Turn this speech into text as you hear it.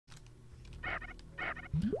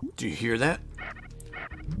Do you hear that?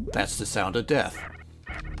 That's the sound of death.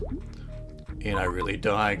 And I really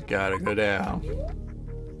don't. I gotta go down.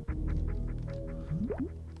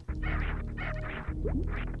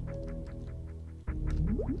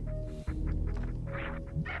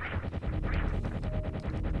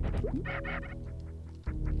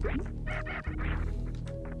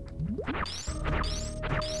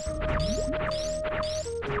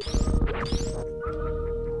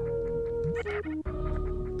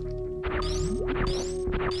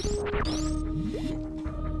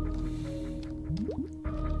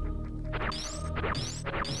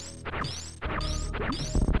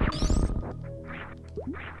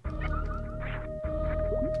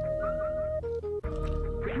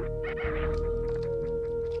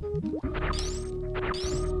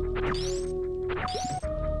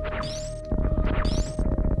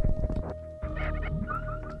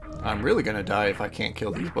 I'm really gonna die if I can't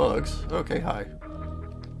kill these bugs. Okay, hi.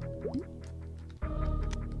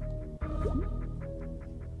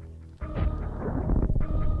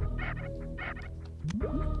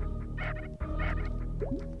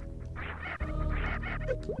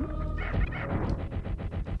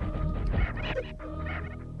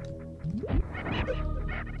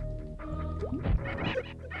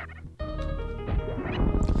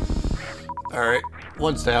 Alright,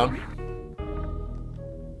 one's down.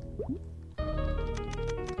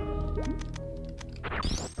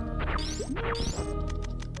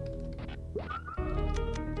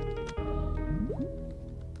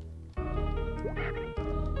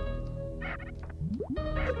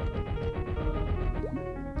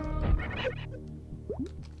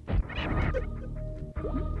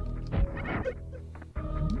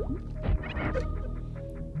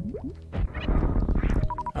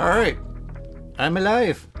 Alright, I'm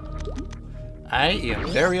alive. I am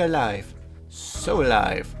very alive. So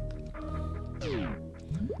alive.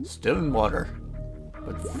 Still in water,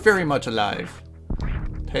 but very much alive.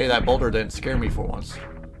 Hey, that boulder didn't scare me for once.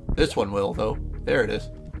 This one will, though. There it is.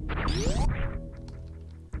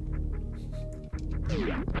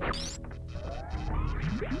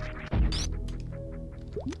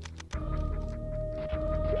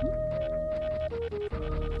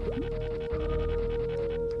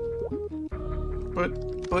 But...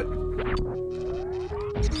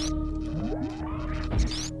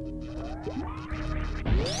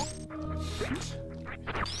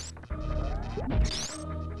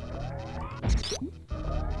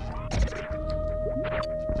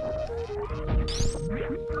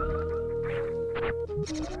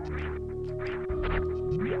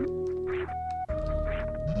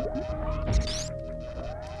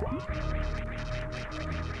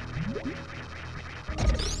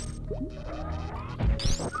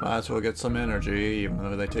 Might as well get some energy, even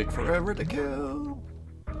though they take forever to kill.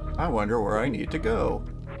 I wonder where I need to go.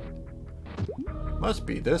 Must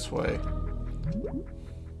be this way.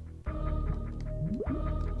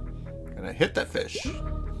 Gonna hit that fish.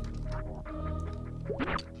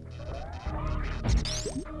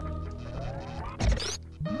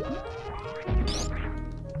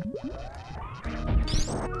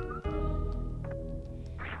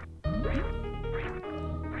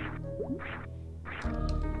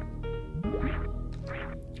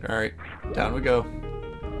 Alright, down we go.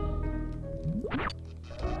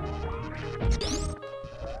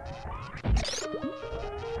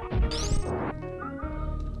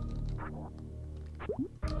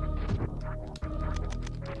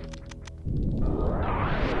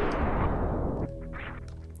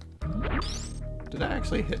 Did I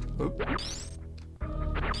actually hit? Oop.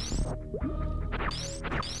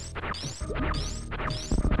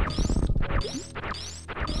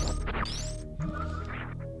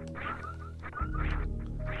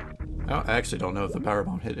 I actually don't know if the power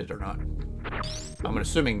bomb hit it or not. I'm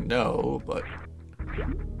assuming no, but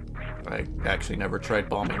I actually never tried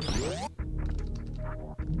bombing them.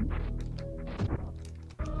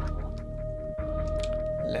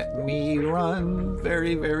 Let me run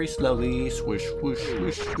very, very slowly. Swish, whoosh,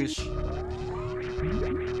 swish, swish.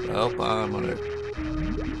 Well, I'm gonna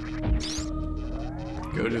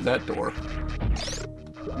go to that door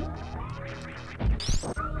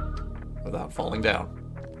without falling down.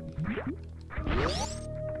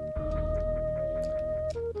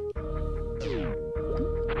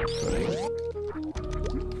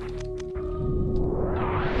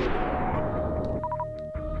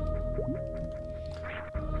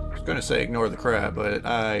 I was gonna say ignore the crab, but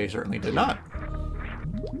I certainly did not.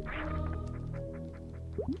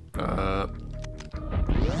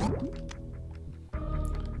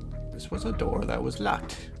 This was a door that was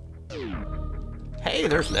locked. Hey,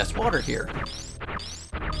 there's less water here.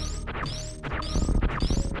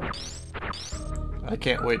 I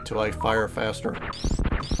can't wait till I fire faster.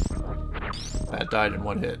 That died in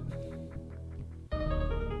one hit.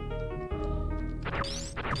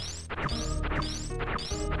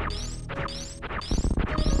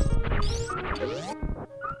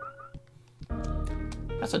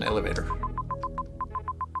 That's an elevator.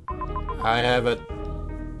 I have a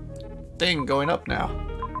thing going up now.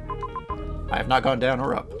 I have not gone down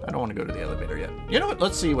or up. I don't want to go to the elevator yet. You know what?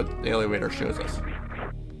 Let's see what the elevator shows us.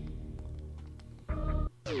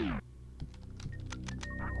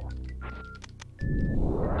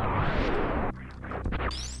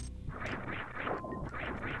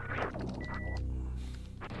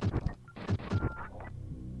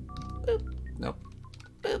 Boop. Nope.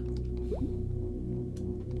 Boop.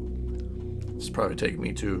 This is probably taking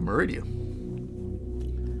me to Meridian.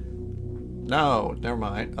 No, never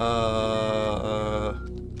mind.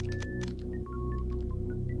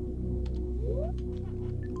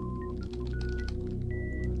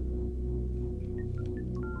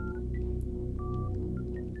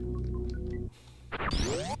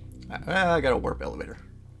 I got a warp elevator.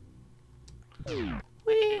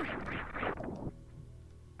 Whee!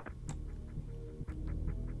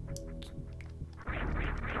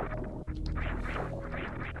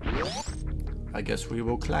 I guess we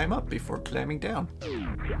will climb up before climbing down.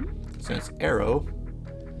 Since arrow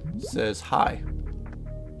says hi.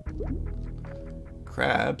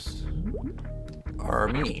 Crabs are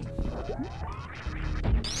mean.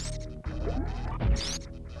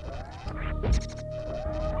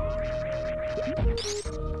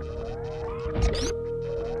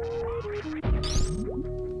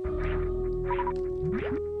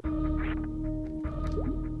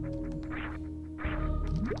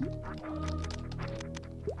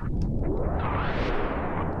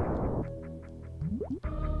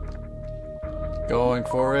 Going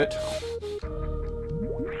for it.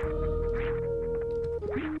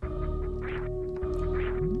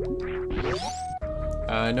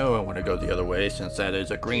 I know I want to go the other way since that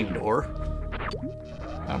is a green door.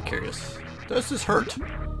 I'm curious. Does this hurt?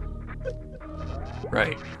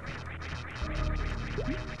 Right.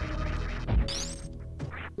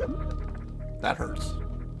 That hurts.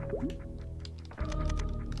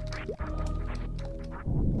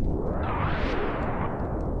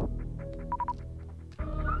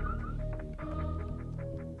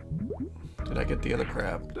 Did I get the other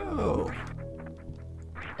crab? No.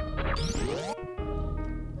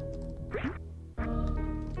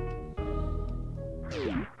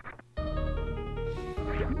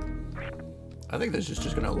 I think this is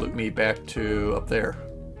just going to loop me back to up there.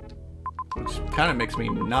 Which kind of makes me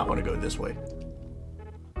not want to go this way.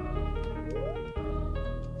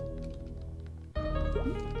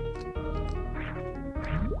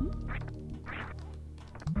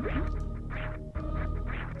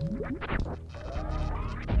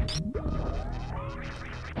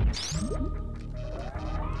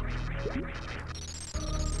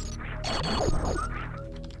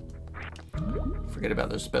 Forget about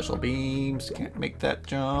those special beams. Can't make that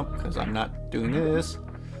jump because I'm not doing this.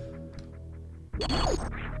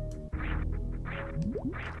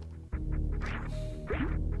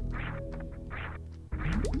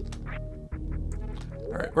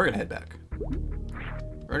 Alright, we're gonna head back.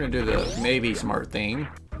 We're gonna do the maybe smart thing.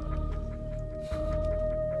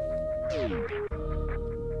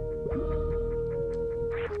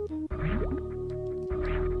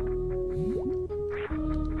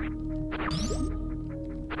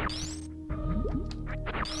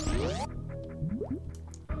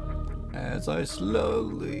 As I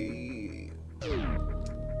slowly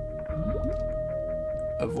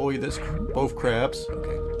avoid this, both crabs.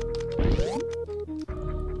 Okay.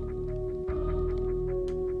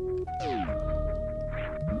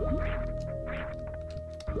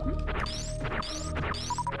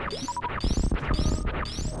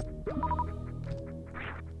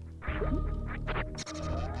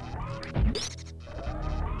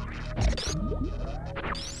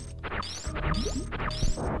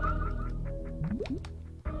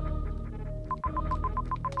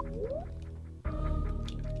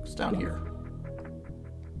 It's down here.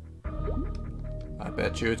 I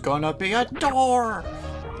bet you it's gonna be a door!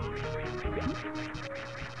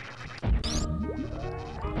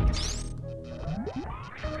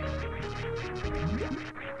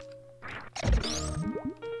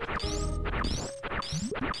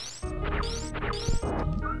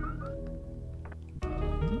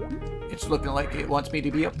 It's looking like it wants me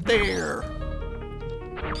to be up there.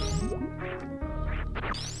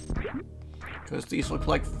 Because these look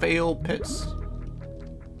like fail pits.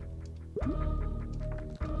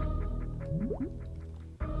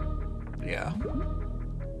 Yeah.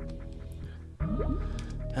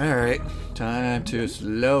 Alright, time to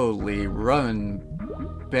slowly run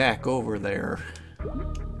back over there.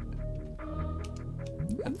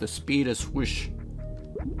 At the speed of swoosh.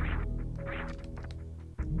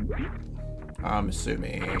 I'm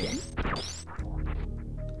assuming.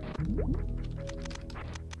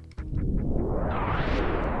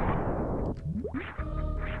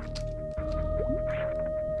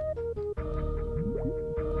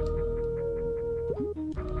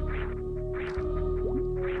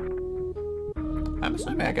 I'm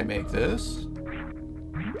assuming I can make this.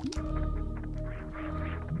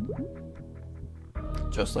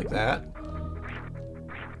 Just like that.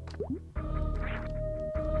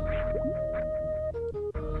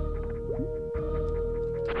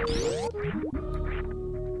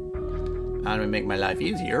 I'm gonna make my life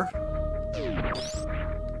easier.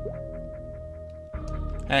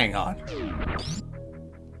 Hang on.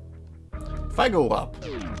 If I go up.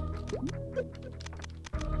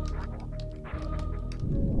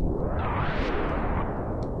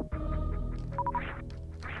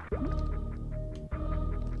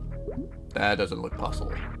 That doesn't look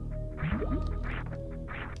possible.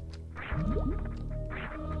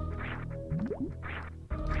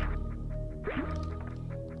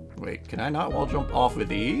 Wait, can I not wall jump off of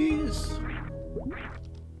these?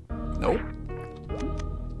 Nope.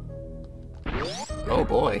 Oh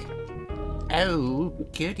boy. Oh,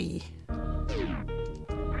 goody.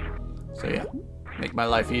 So yeah, make my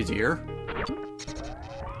life easier.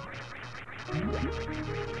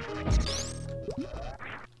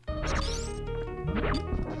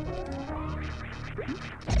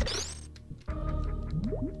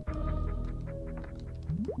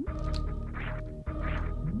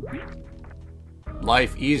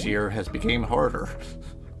 Life easier has become harder.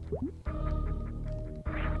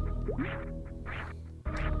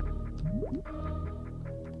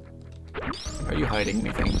 Are you hiding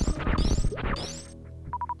anything?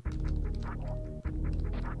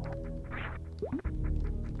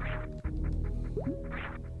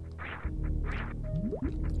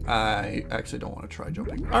 I actually don't want to try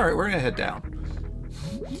jumping. Alright, we're gonna head down.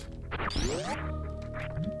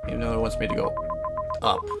 Even though it wants me to go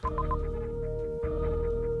up.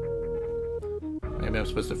 Maybe I'm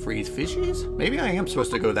supposed to freeze fishies? Maybe I am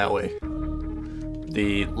supposed to go that way.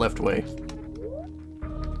 The left way.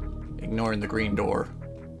 Ignoring the green door.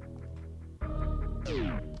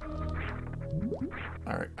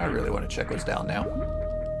 Alright, I really want to check what's down now.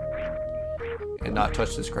 And not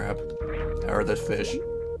touch this crab. Or this fish.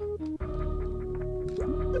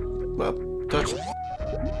 Well, touch.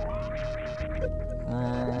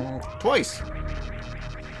 Twice!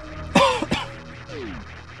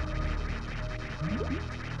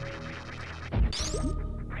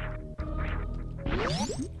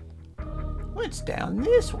 What's down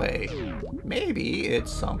this way? Maybe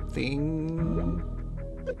it's something...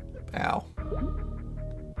 Ow.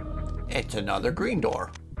 It's another green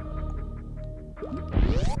door.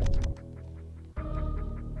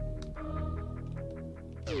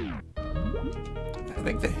 I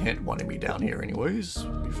think the hint wanted me down here anyways,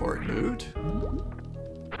 before it moved.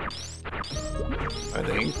 I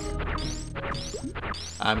think.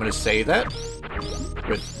 I'm gonna say that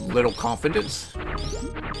with little confidence.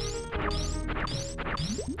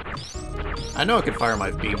 I know I can fire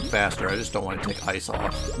my beam faster, I just don't want to take ice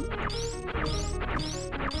off.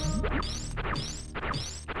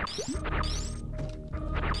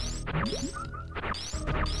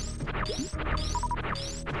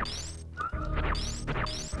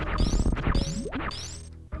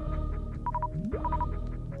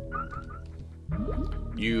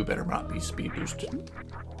 You better not be speed boosted.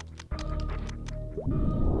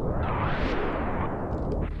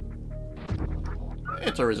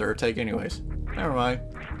 It's a reserve take anyways. Never mind.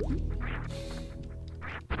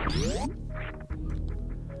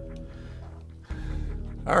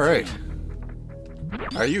 Alright.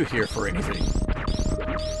 Are you here for anything?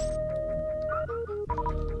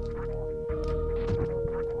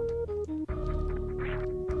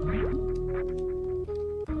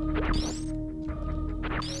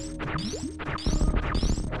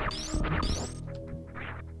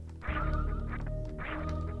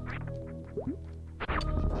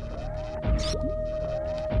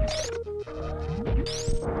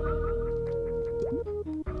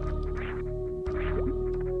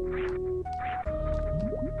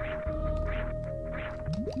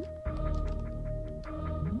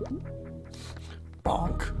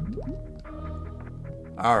 Bonk.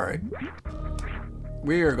 Alright.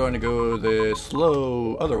 We are going to go the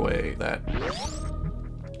slow other way. That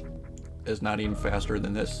is not even faster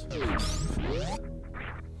than this.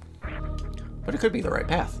 But it could be the right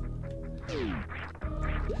path.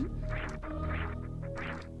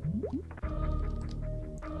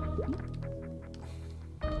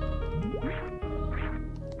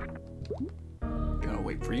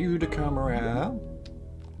 you to come around.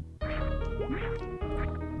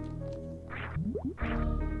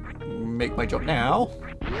 Make my jump now.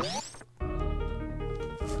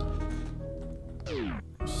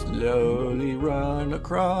 Slowly run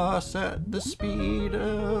across at the speed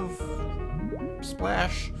of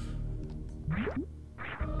splash.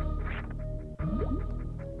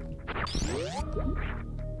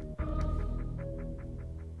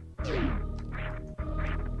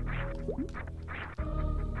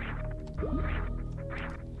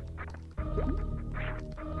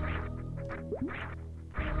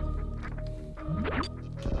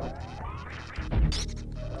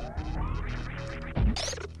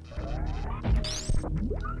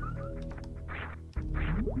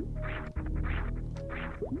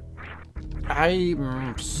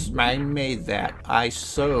 I made that. I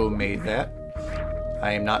so made that.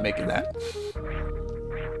 I am not making that.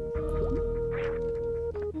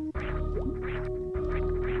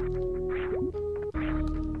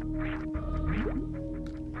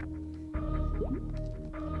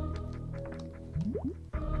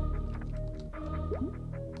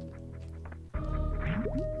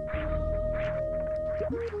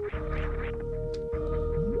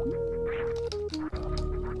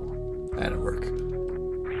 That'll work.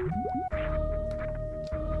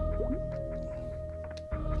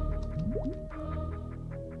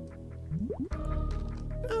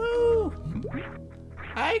 Oh,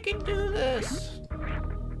 I can do this.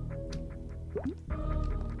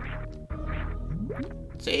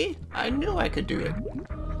 See? I knew I could do it.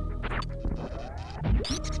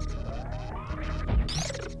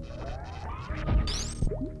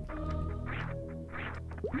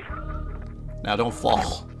 Now don't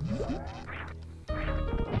fall.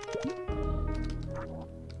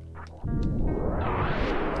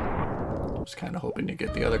 I was kind of hoping to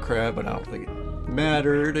get the other crab, but I don't think it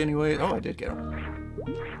mattered anyway. Oh, I did get him.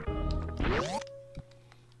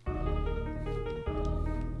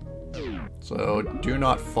 So, do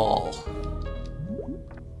not fall.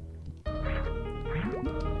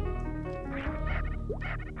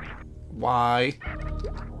 Why?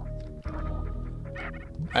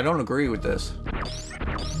 I don't agree with this.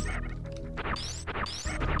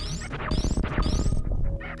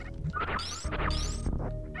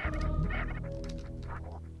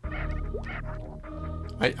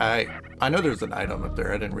 I know there's an item up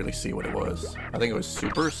there. I didn't really see what it was. I think it was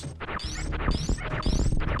supers.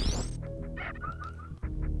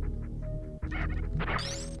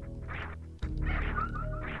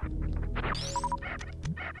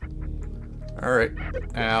 Alright.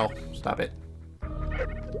 Ow. Stop it.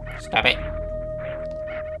 Stop it.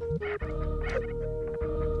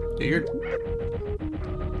 Do your...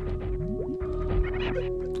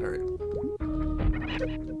 Alright.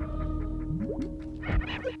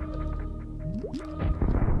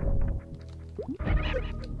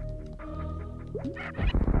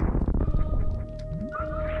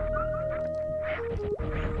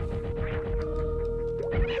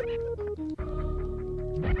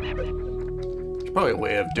 There's probably a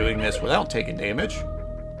way of doing this without taking damage.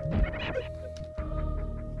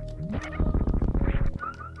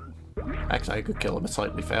 Actually, I could kill them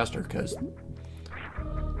slightly faster because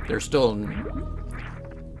they're still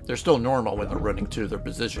normal when they're running to their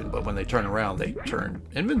position, but when they turn around, they turn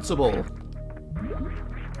invincible.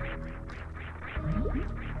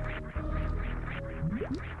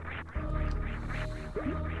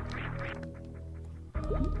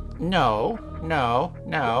 No, no,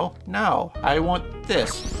 no, no. I want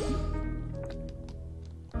this.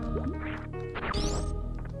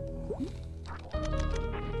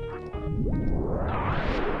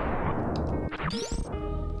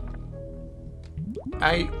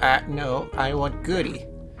 No, I want goody.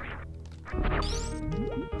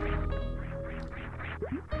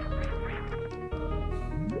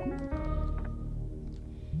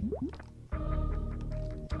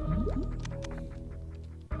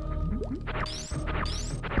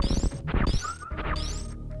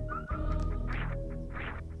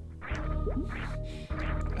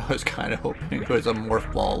 I was kind of hoping it was a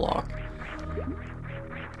morph ball lock.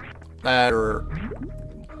 That or...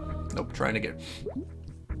 Nope, trying to get...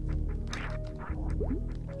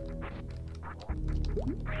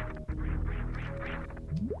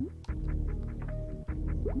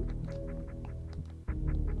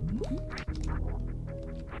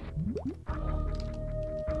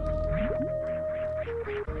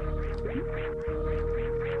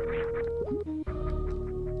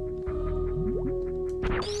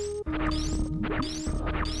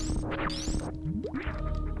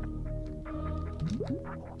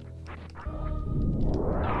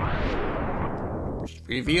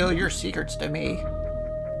 Reveal your secrets to me.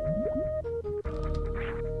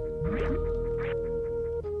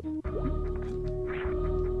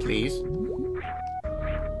 Please.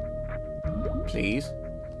 Please.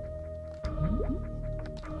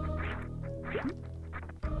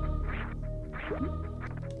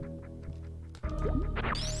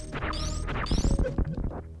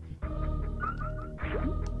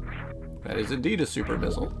 That is indeed a super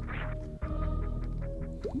missile.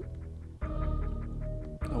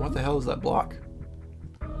 Oh, what the hell is that block?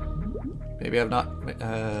 Maybe I've not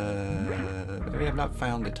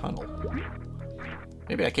found the tunnel.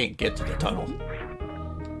 Maybe I can't get to the tunnel.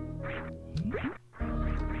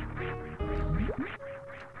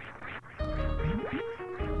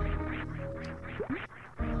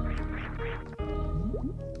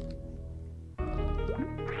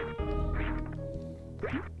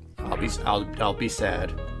 I'll be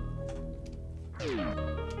sad.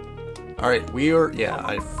 Alright, we are... Yeah,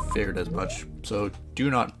 I figured as much. So, do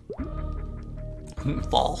not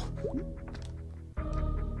fall.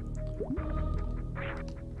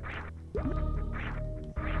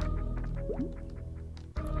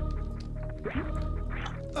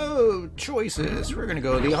 Oh, choices. We're gonna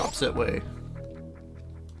go the opposite way.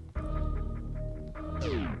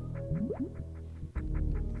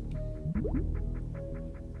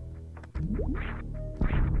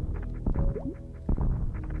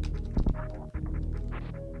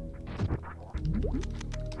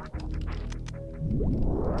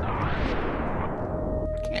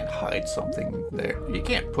 Can't hide something there. You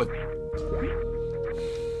can't put...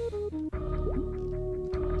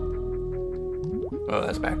 Oh,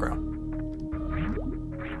 that's background.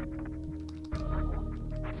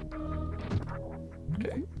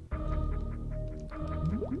 Okay.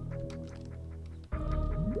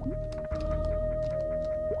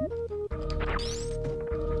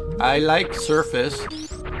 I like surface,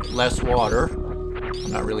 less water.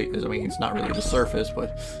 Not really, I mean, it's not really the surface,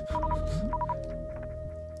 but...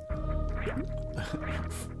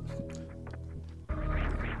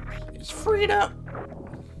 It's freed up!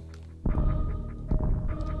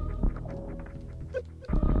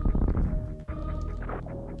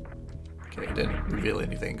 Okay, it didn't reveal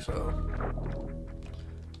anything, so...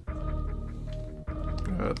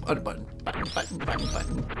 Button.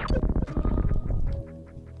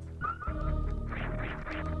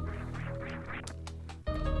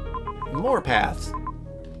 More paths.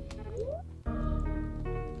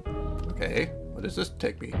 Okay, what does this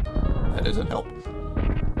take me? That doesn't help.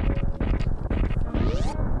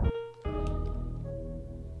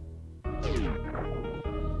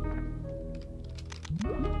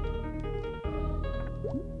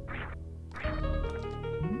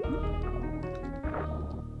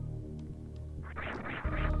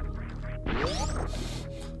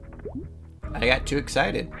 I got too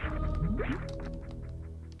excited.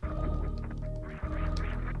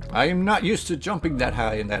 I am not used to jumping that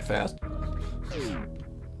high and that fast.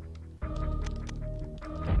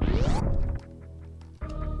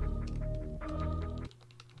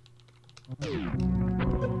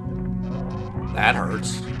 That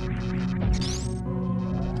hurts.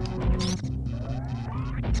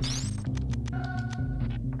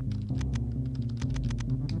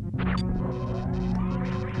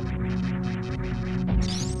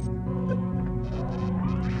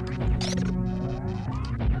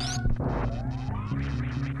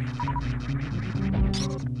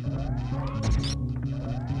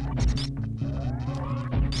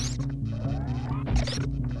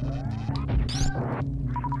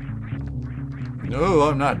 No,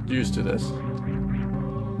 I'm not used to this.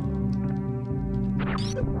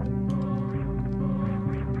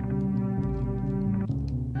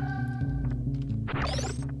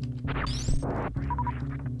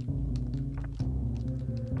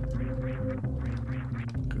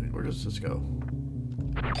 Good, where does this go?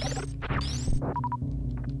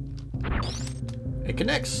 It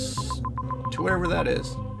connects to wherever that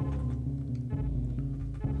is.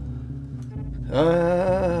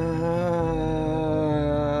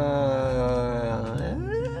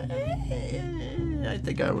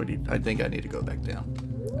 I think I need to go back down.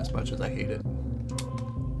 As much as I hate it.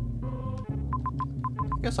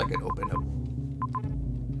 I guess I could open up.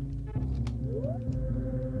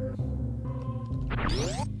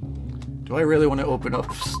 Do I really want to open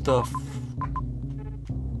up stuff?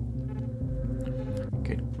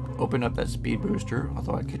 Okay, open up that speed booster.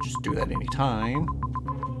 Although I could just do that anytime.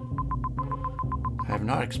 I have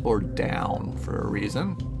not explored down for a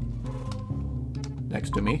reason.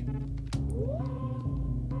 Next to me.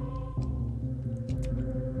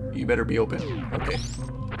 You better be open. Okay.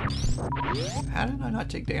 How did I not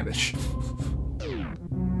take damage?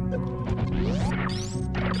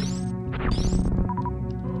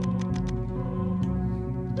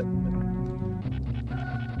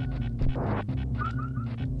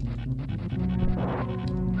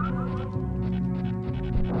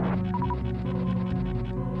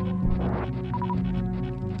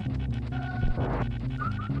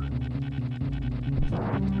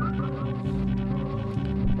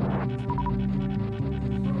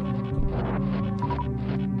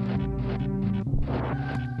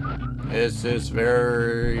 This is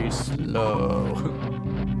very slow.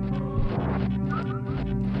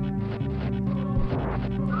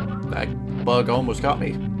 That bug almost got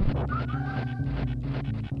me.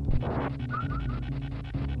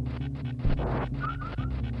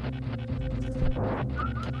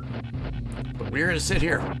 But we're gonna sit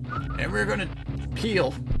here and we're gonna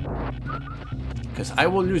heal. Because I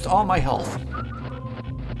will lose all my health.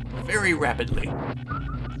 Very rapidly.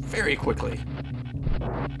 Very quickly.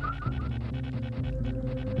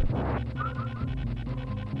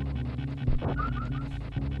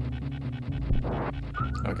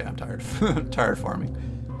 Okay, I'm tired. I'm tired of farming.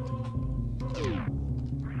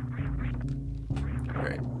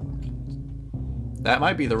 Alright. That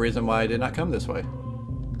might be the reason why I did not come this way.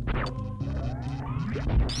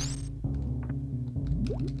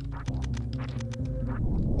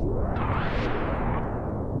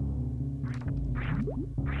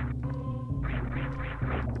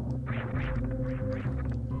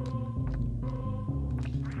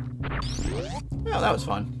 Oh, that was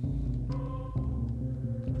fun.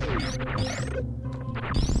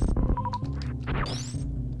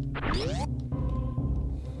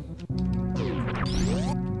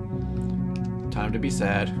 Time to be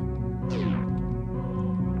sad.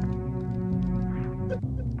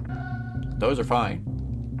 Those are fine.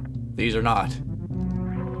 These are not.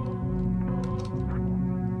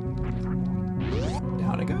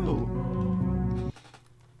 Down I go.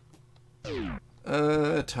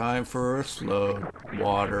 Time for slow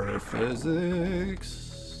water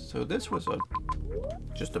physics. So this was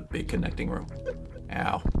just a big connecting room.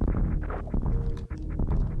 Ow.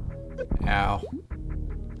 Ow.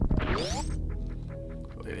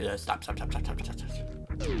 Stop.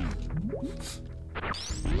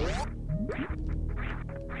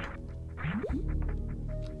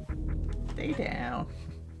 Stay down.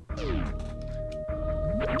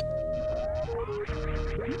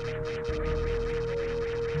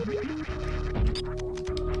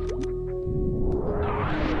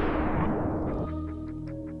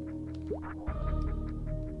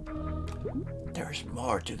 There's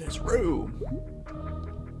more to this room.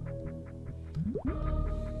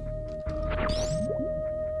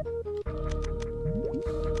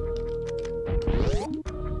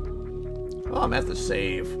 Oh, I'm at the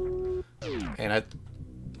save. And I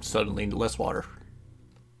suddenly need less water.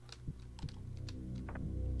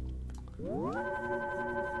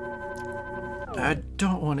 I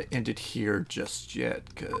don't want to end it here just yet,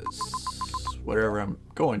 because whatever I'm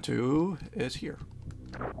going to is here.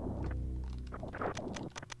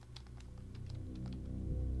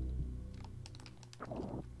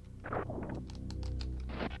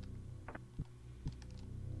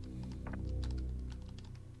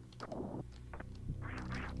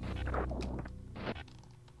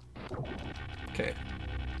 Okay.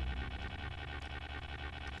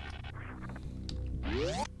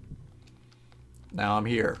 Now I'm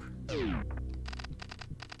here.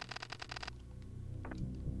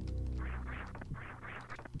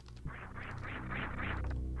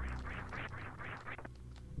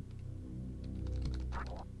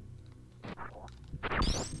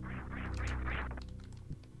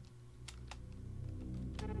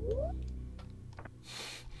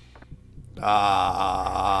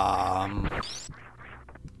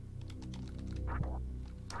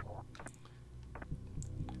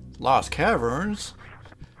 Lost Caverns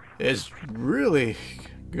is really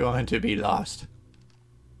going to be lost.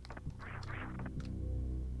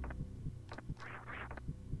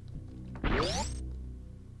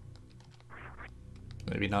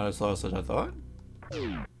 Maybe not as lost as I thought.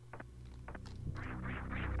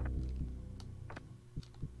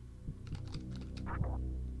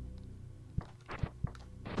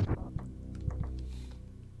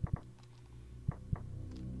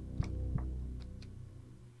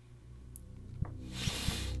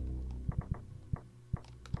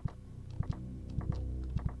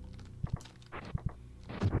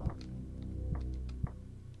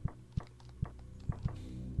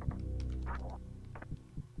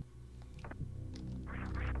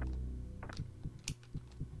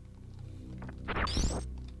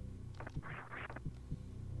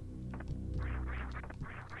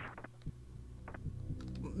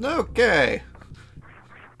 Okay.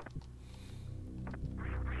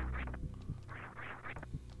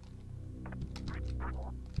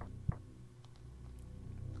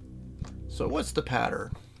 So what's the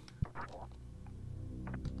pattern?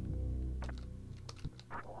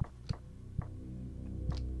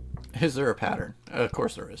 Is there a pattern? Of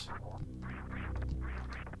course there is.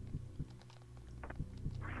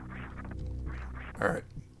 All right.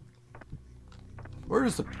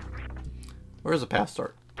 Where's the path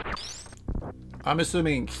start? I'm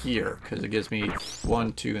assuming here, because it gives me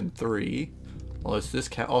 1, 2, and 3. Unless this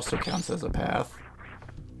also counts as a path.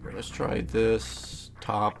 Here, let's try this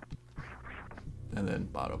top, and then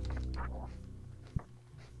bottom.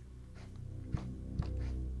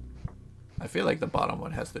 I feel like the bottom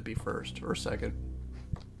one has to be first or second,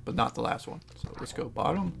 but not the last one. So let's go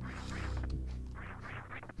bottom.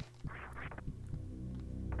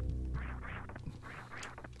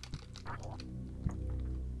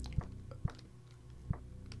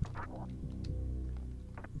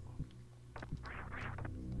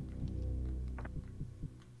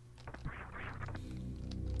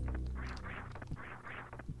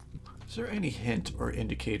 Is there any hint or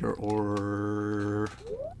indicator or...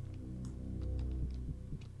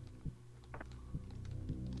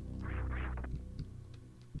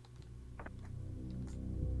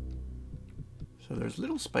 So there's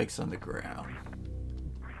little spikes on the ground.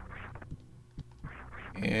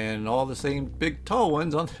 And all the same big tall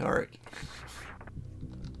ones on the... Alright.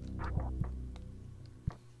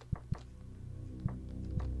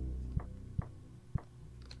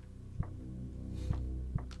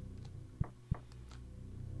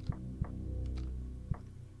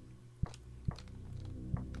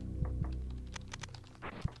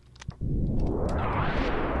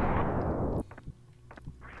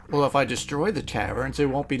 Well, if I destroy the taverns, it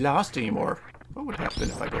won't be lost anymore. What would happen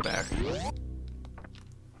if I go back?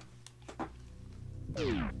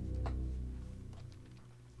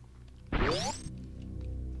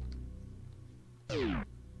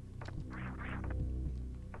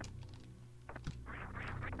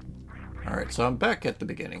 Alright, so I'm back at the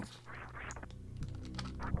beginning.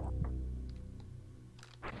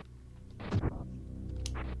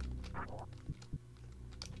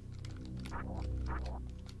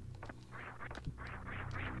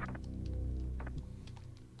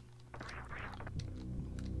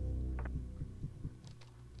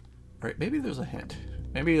 Right, maybe there's a hint.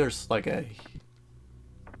 Maybe there's like a...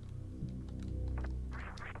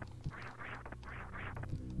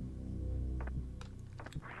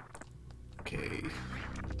 Okay.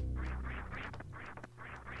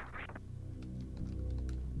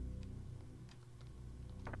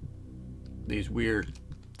 These weird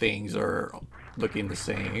things are looking the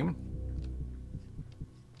same.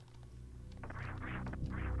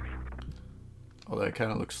 Oh, that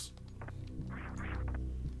kind of looks...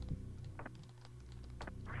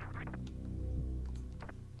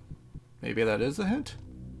 Maybe that is a hint?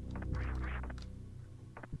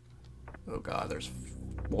 Oh god, there's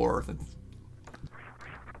more than...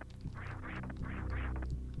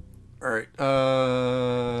 Alright,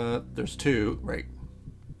 there's 2, right?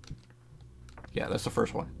 Yeah, that's the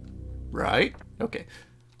first one. Right? Okay.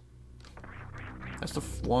 That's the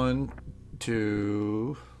 1,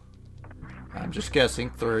 2... I'm just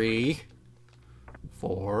guessing. 3,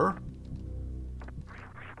 4,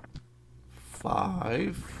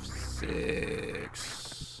 5,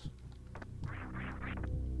 6.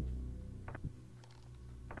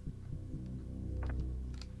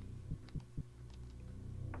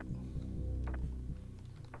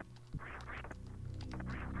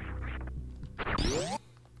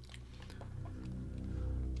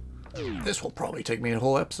 This will probably take me a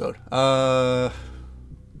whole episode. Go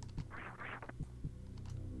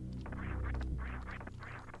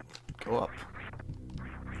up.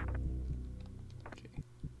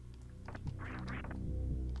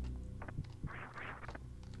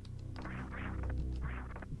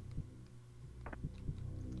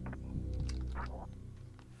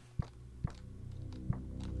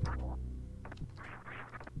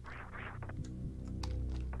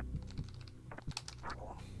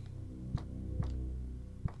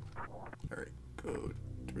 Alright, go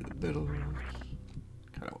through the middle.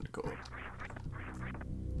 Kind of want to go up.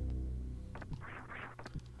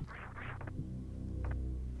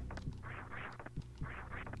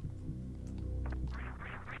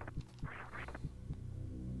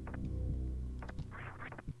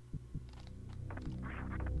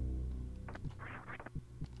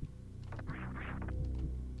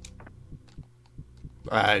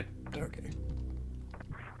 Okay.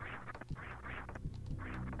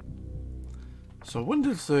 So when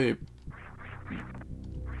does the...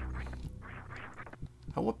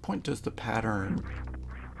 At what point does the pattern...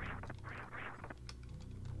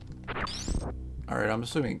 Alright, I'm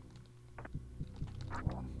assuming...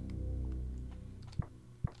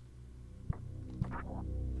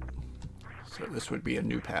 So this would be a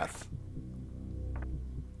new path.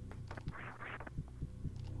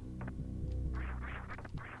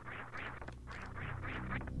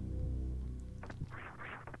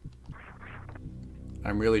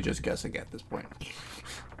 I'm really just guessing at this point.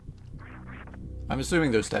 I'm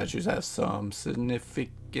assuming those statues have some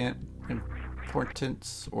significant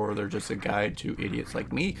importance, or they're just a guide to idiots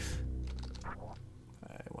like me.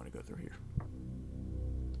 I want to go through here.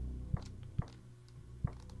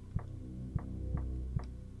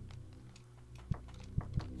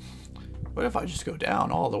 What if I just go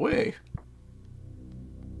down all the way?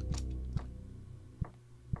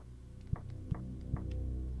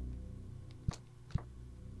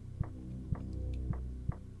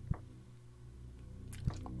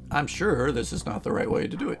 I'm sure this is not the right way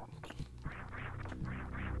to do it.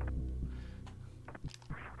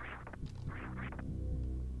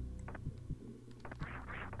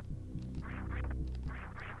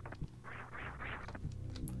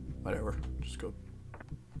 Whatever, just go.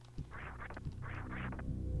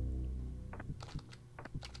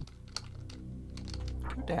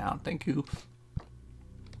 Go down, thank you.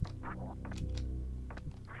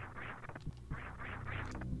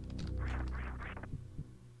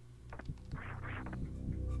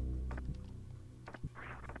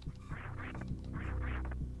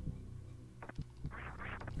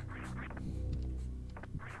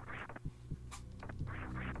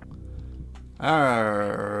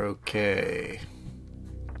 Okay.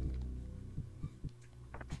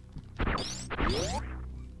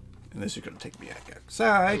 And this is going to take me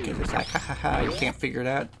outside, because it's like, ha ha ha, you can't figure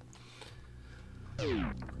that.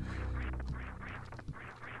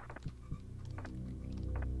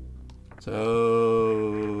 So...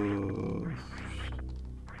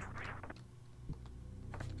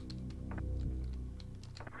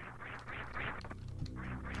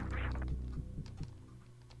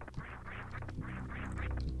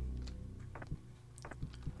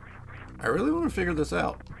 I really want to figure this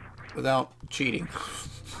out without cheating.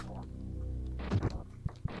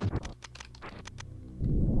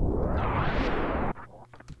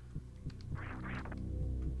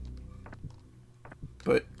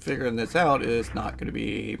 But figuring this out is not going to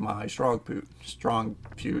be my strong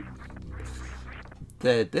suit.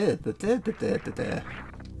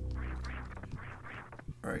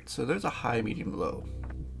 Alright, so there's a high, medium, low.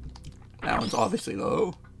 That one's obviously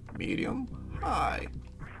low, medium, high.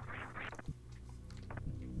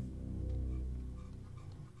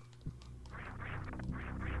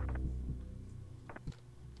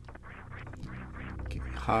 Okay,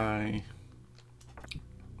 high.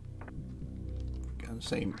 Got the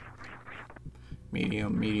same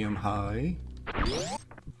medium, medium, high.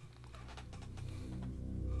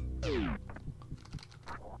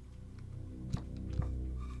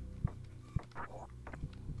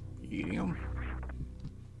 Medium.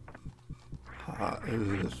 I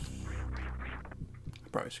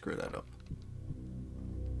probably screw that up.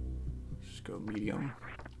 Just go medium.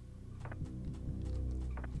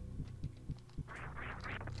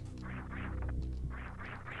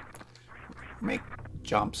 Make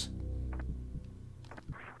jumps.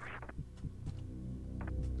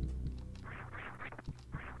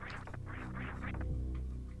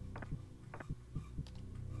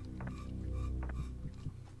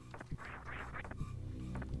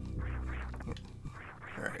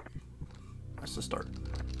 Alright, that's the start.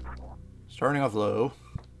 Starting off low.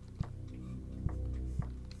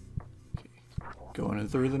 Okay. Going in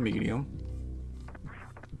through the medium.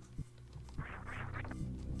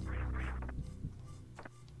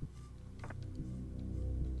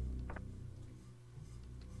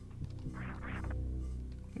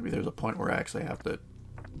 Maybe there's a point where I actually have to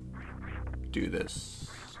do this.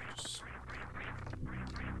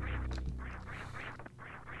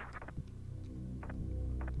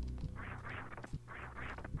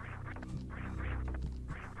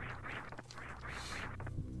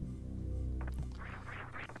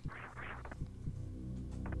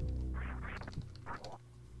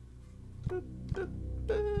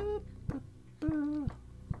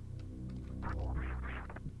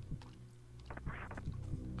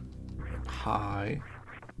 High.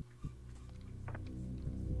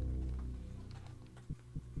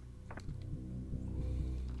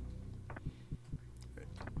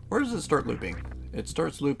 Where does it start looping? It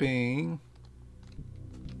starts looping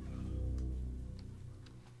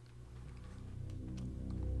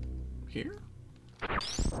here?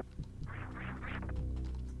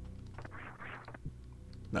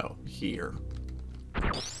 No, here.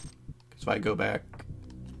 Because if I go back,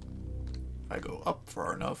 I go up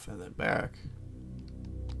far enough and then back.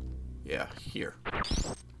 Yeah, here.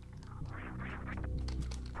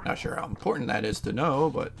 Not sure how important that is to know,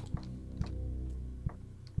 but...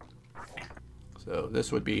 So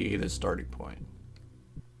this would be the starting point.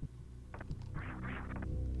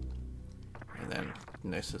 And then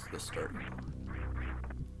this is the starting point.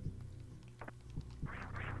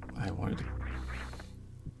 I wanted to...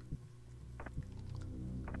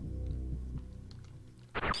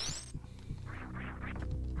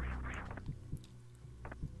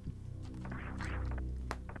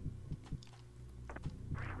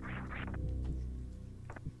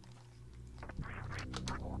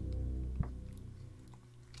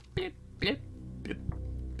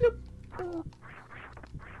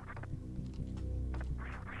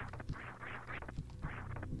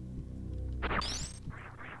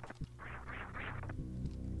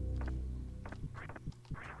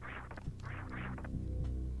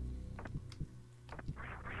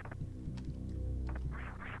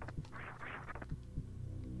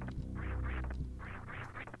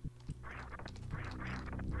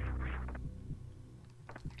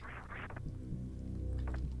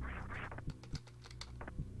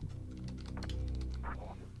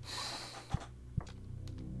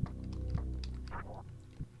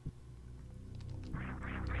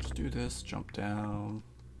 this, jump down,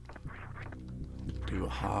 do a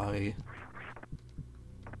high,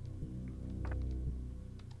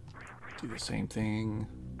 do the same thing,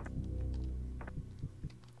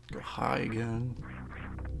 go high again.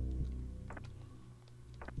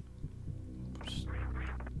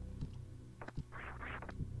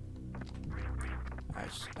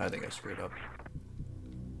 I think I screwed up.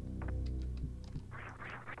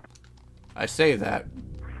 I say that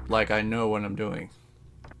like I know what I'm doing.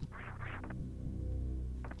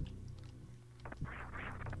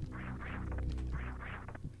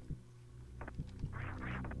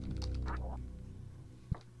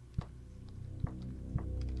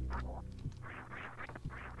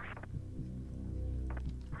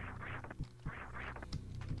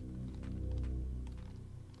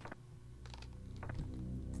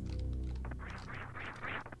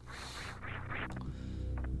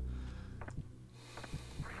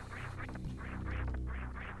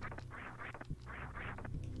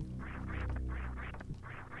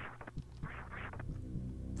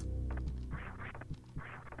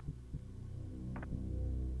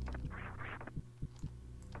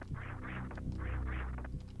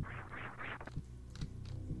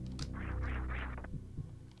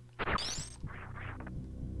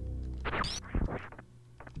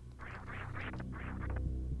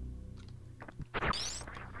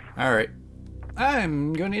 Alright.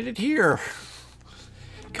 I'm gonna need it here.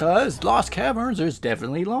 Cause Lost Caverns is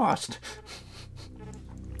definitely lost.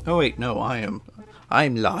 Oh wait, no,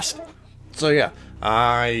 I'm lost. So yeah,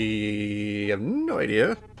 I have no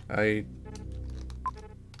idea. I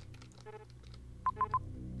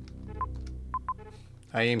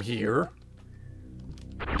am here.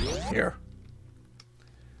 Here.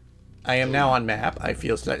 I am now on map. I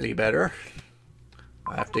feel slightly better.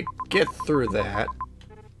 I have to get through that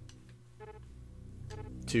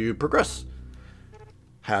to progress.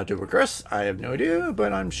 How to progress, I have no idea,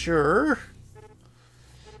 but I'm sure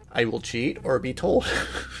I will cheat or be told.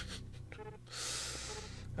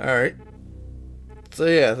 Alright. So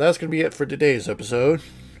yeah, that's going to be it for today's episode.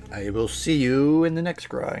 I will see you in the next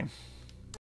grind.